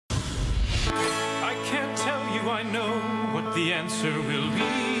I know what the answer will be.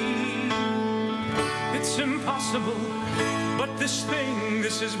 It's impossible, but this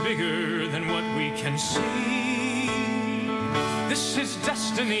is bigger than what we can see. This is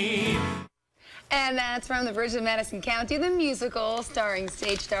destiny. And that's from the Bridges of Madison County, the musical, starring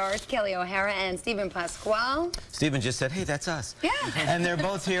stage stars Kelli Hara and Pasquale. Stephen just said, hey, that's us. Yeah. And they're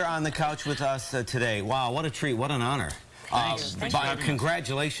both here on the couch with us today. Wow, what a treat, what an honor.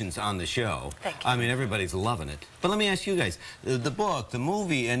 Congratulations on the show. Thank you. I mean, everybody's loving it. But let me ask you guys, the book, the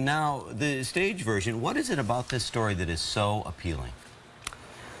movie, and now the stage version, what is it about this story that is so appealing?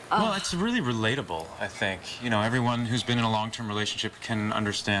 Well, it's really relatable, I think. You know, everyone who's been in a long-term relationship can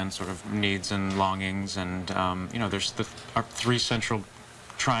understand sort of needs and longings, and, you know, there's our three central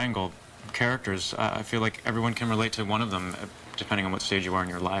triangle characters. I feel like everyone can relate to one of them, depending on what stage you are in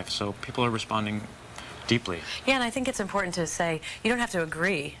your life. So people are responding deeply. Yeah, and I think it's important to say, you don't have to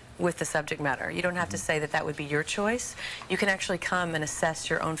agree with the subject matter. You don't have to say that that would be your choice. You can actually come and assess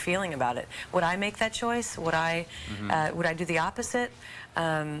your own feeling about it. Would I make that choice? Would I do the opposite?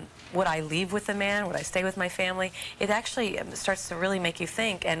 Would I leave with the man? Would I stay with my family? It actually starts to really make you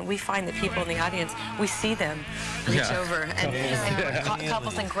think, and we find that people in the audience, we see them reach over and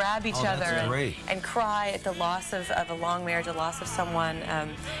couples and grab each other and cry at the loss of a long marriage, the loss of someone.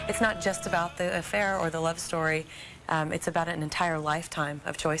 It's not just about the affair or the love story. It's about an entire lifetime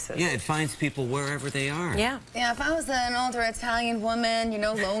of choices. Yeah, it finds people wherever they are. Yeah. Yeah, if I was an older Italian woman, you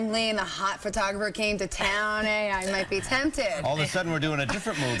know, lonely, and the hot photographer came to town, I might be tempted. All of a sudden, we're doing a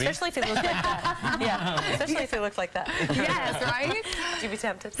different movie. Especially if it looked like that. Yeah, especially if it looked like that. Yes, right? Would you be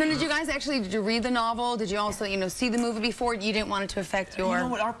tempted? So did you guys actually, did you read the novel? Did you also, you know, see the movie before? You didn't want it to affect your... You know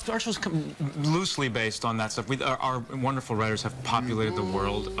what, our show's loosely based on that stuff. Our wonderful writers have populated the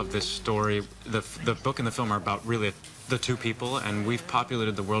world of this story. The book and the film are about really the two people, and we've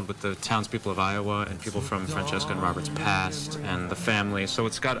populated the world with the townspeople of Iowa and people from Francesca and Robert's past and the family. So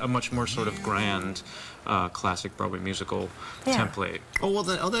it's got a much more sort of grand, classic Broadway musical template. Oh, well,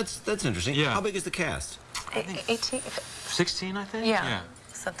 that's interesting. Yeah. How big is the cast? 18? 16, I think? Yeah.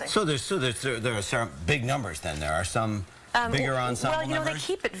 Something. So there are some big numbers then. There are some bigger ensemble well, you know, members?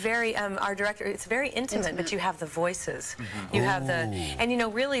 they keep it very, our director, it's very intimate, but you have the voices. You have the, and you know,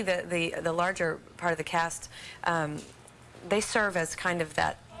 really the larger part of the cast, they serve as kind of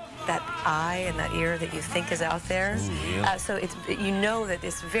that eye and that ear that you think is out there. So it's, you know that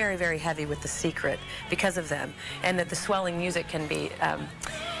it's very, very heavy with the secret because of them, and that the swelling music can be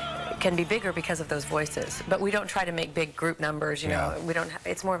bigger because of those voices. But we don't try to make big group numbers, you know. We don't.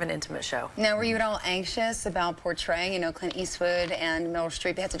 It's more of an intimate show. Now, were you at all anxious about portraying, you know, Clint Eastwood and Meryl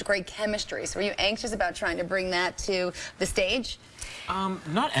Streep? They had such great chemistry. So were you anxious about trying to bring that to the stage?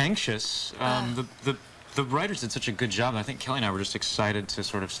 Not anxious. The writers did such a good job, and I think Kelli and I were just excited to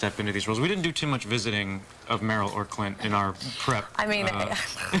sort of step into these roles. We didn't do too much visiting of Meryl or Clint in our prep. I mean, I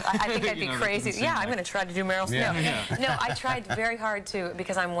think I'd be crazy. Yeah, I'm going to try to do Meryl's. No, I tried very hard to,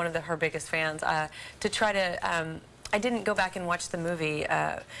 because I'm one of her biggest fans, to try to, I didn't go back and watch the movie,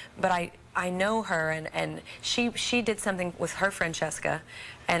 but I know her, and she did something with her Francesca,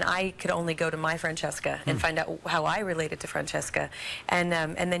 and I could only go to my Francesca and find out how I related to Francesca, and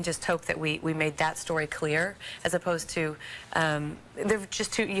then just hope that we made that story clear, as opposed to they're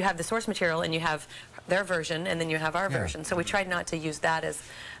just two. You have the source material, and you have their version, and then you have our version. So we tried not to use that as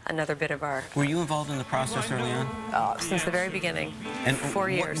another bit of our... Were you involved in the process early on? Since the very beginning. And 4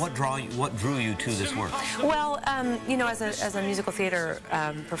 years. What drew you to this work? Well, you know, as a musical theater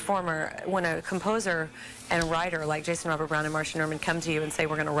performer, when a composer and a writer like Jason Robert Brown and Marcia Norman come to you and say,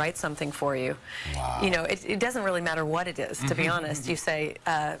 we're going to write something for you, you know, it doesn't really matter what it is, to be honest. You say,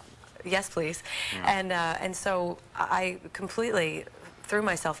 yes, please. And so I completely threw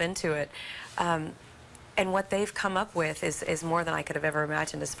myself into it. And what they've come up with is more than I could have ever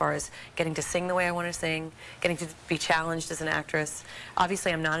imagined, as far as getting to sing the way I want to sing, getting to be challenged as an actress.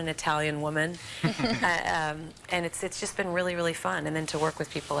 Obviously, I'm not an Italian woman, and it's just been really, really fun. And then to work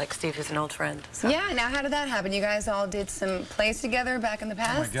with people like Steve, who's an old friend. So. Yeah, now how did that happen? You guys all did some plays together back in the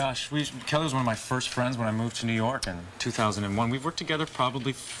past? Oh my gosh, Kelli was one of my first friends when I moved to New York in 2001. We've worked together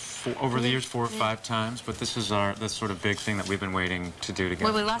probably over the years 4 or 5 times, but this is this sort of big thing that we've been waiting to do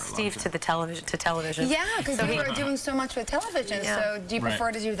together. Well, we lost Steve to television. Yeah, because you were doing so much with television. So do you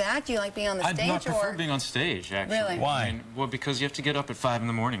prefer to do that? Do you like being on the stage? I prefer being on stage, actually. Really? Why? I mean, well, because you have to get up at 5 in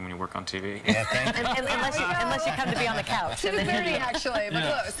the morning when you work on TV. Yeah, unless you come to be on the couch. 2:30 actually, but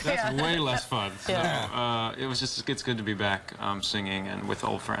close. That's way less fun. So it's good to be back singing and with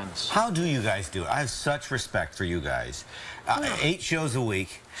old friends. How do you guys do it? I have such respect for you guys. 8 shows a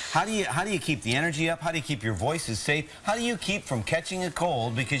week. How do you keep the energy up? How do you keep your voices safe? How do you keep from catching a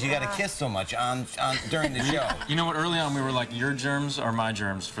cold because you got to kiss so much during the show? You know what? Early on, we were like, your germs are my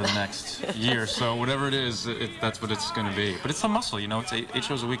germs for the next year. So whatever it is, that's what it's going to be. But it's a muscle, you know. It's 8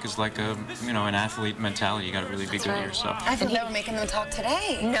 shows a week is like a, you know, an athlete mentality. You got to really be good at yourself. I think they were making them talk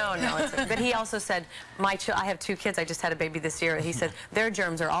today. No. But he also said, I have 2 kids. I just had a baby this year. He said their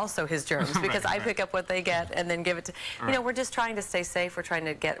germs are also his germs because I pick up what they get and then give it to. You know, we're just trying to stay safe. We're trying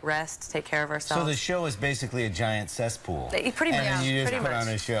to get rest, take care of ourselves. So the show is basically a giant cesspool. Pretty much. And then you just put on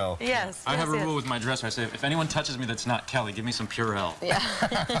a show. Yes. I have a rule with my dresser. I say, if anyone touches me that's not Kelly, give me some Purell. Yeah.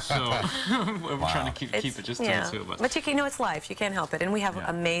 So we're trying to keep it just to two of us. But you know, it's life. You can't help it. And we have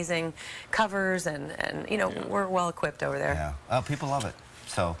amazing covers, and you know, we're well equipped over there. Yeah. Oh, people love it.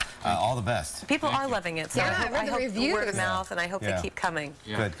 So all the best. People are loving it. So I read the reviews. Word of mouth, and I hope they keep coming.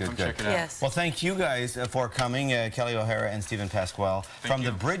 Yeah, Good. Check it out. Yes. Well, thank you guys for coming, Kelli O'Hara and Stephen Pasquale from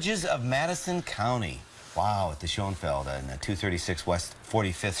the Bridges of Madison County. Wow, at the Schoenfeld in 236 West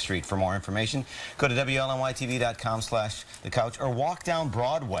 45th Street. For more information, go to WLNYTV.com/thecouch or walk down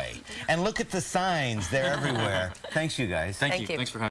Broadway and look at the signs. They're everywhere. Thanks, you guys. Thank you. Thanks for having me.